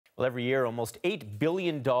Well, every year, almost $8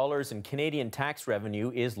 billion in Canadian tax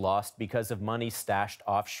revenue is lost because of money stashed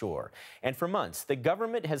offshore. And for months, the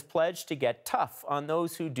government has pledged to get tough on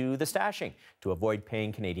those who do the stashing to avoid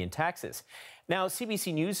paying Canadian taxes. Now,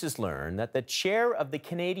 CBC News has learned that the chair of the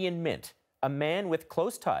Canadian Mint, a man with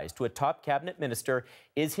close ties to a top cabinet minister,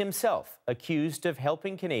 is himself accused of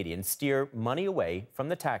helping Canadians steer money away from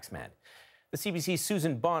the taxman. The CBC's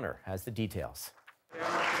Susan Bonner has the details.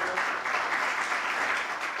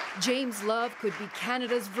 James Love could be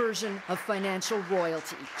Canada's version of financial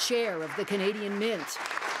royalty, chair of the Canadian Mint.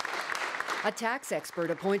 A tax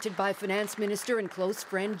expert appointed by Finance Minister and close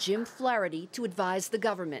friend Jim Flaherty to advise the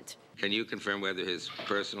government. Can you confirm whether his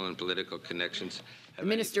personal and political connections have The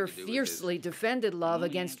minister fiercely defended Love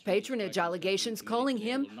against patronage allegations, calling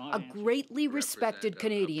him a greatly respected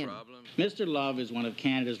Canadian. Mr. Love is one of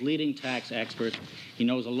Canada's leading tax experts. He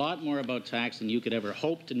knows a lot more about tax than you could ever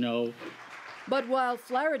hope to know. But while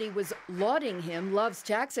Flaherty was lauding him, Love's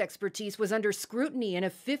tax expertise was under scrutiny in a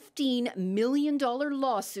 $15 million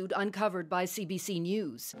lawsuit uncovered by CBC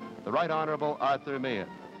News. The Right Honourable Arthur Meehan.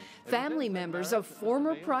 Family members of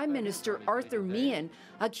former Prime Minister Arthur Meehan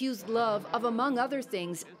accused Love of, among other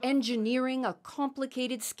things, engineering a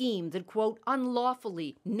complicated scheme that, quote,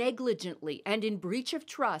 unlawfully, negligently, and in breach of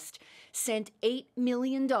trust, sent $8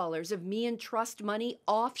 million of Meehan trust money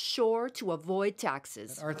offshore to avoid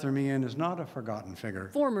taxes. Arthur Meehan is not a forgotten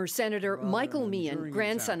figure. Former Senator Michael Meehan,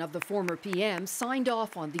 grandson of the former PM, signed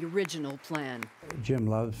off on the original plan. Jim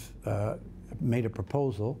Love made a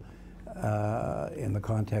proposal in the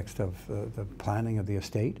context of the planning of the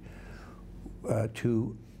estate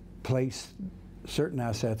to place certain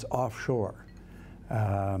assets offshore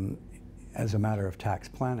as a matter of tax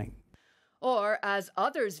planning. Or, as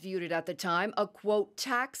others viewed it at the time, a, quote,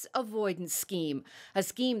 tax avoidance scheme, a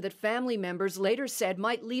scheme that family members later said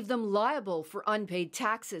might leave them liable for unpaid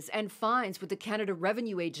taxes and fines with the Canada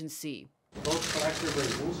Revenue Agency.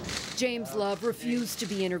 James Love refused to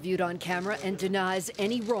be interviewed on camera and denies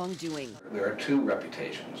any wrongdoing. There are two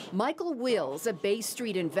reputations. Michael Wills, a Bay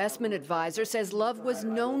Street investment advisor, says Love was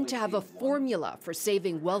known to have a formula for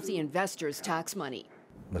saving wealthy investors tax money.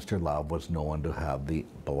 Mr. Love was known to have the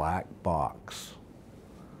black box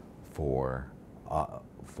for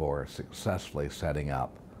successfully setting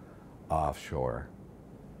up offshore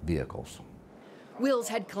vehicles. Wills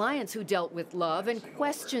had clients who dealt with Love and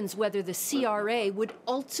questions whether the CRA would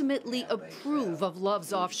ultimately approve of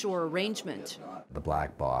Love's offshore arrangement. The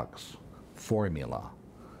black box formula,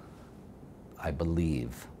 I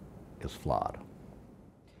believe, is flawed.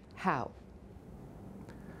 How?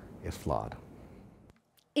 It's flawed.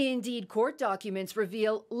 Indeed, court documents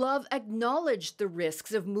reveal Love acknowledged the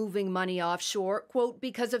risks of moving money offshore, quote,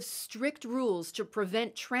 because of strict rules to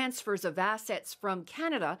prevent transfers of assets from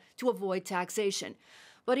Canada to avoid taxation.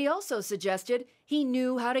 But he also suggested he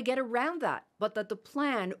knew how to get around that, but that the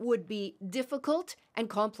plan would be difficult and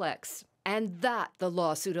complex. And that, the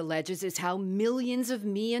lawsuit alleges, is how millions of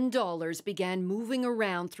Meehan dollars began moving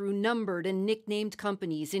around through numbered and nicknamed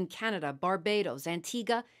companies in Canada, Barbados,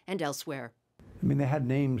 Antigua, and elsewhere. I mean, they had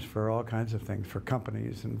names for all kinds of things, for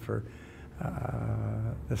companies and for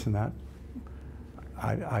this and that.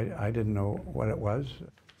 I didn't know what it was.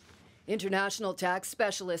 International tax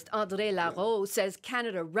specialist André Larose says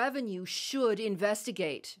Canada Revenue should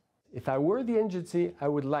investigate. If I were the agency, I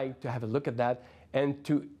would like to have a look at that and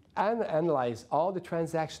to analyze all the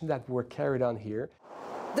transactions that were carried on here.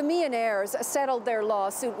 The Meehan heirs settled their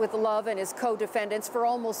lawsuit with Love and his co-defendants for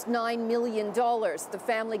almost $9 million. The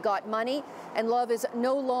family got money, and Love is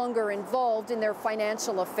no longer involved in their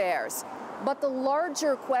financial affairs. But the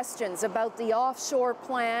larger questions about the offshore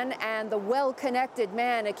plan and the well-connected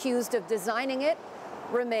man accused of designing it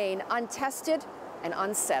remain untested and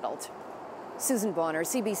unsettled. Susan Bonner,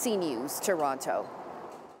 CBC News, Toronto.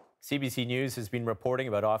 CBC News has been reporting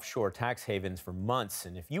about offshore tax havens for months,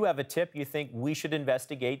 and if you have a tip you think we should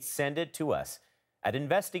investigate, send it to us at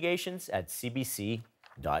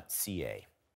investigations@cbc.ca.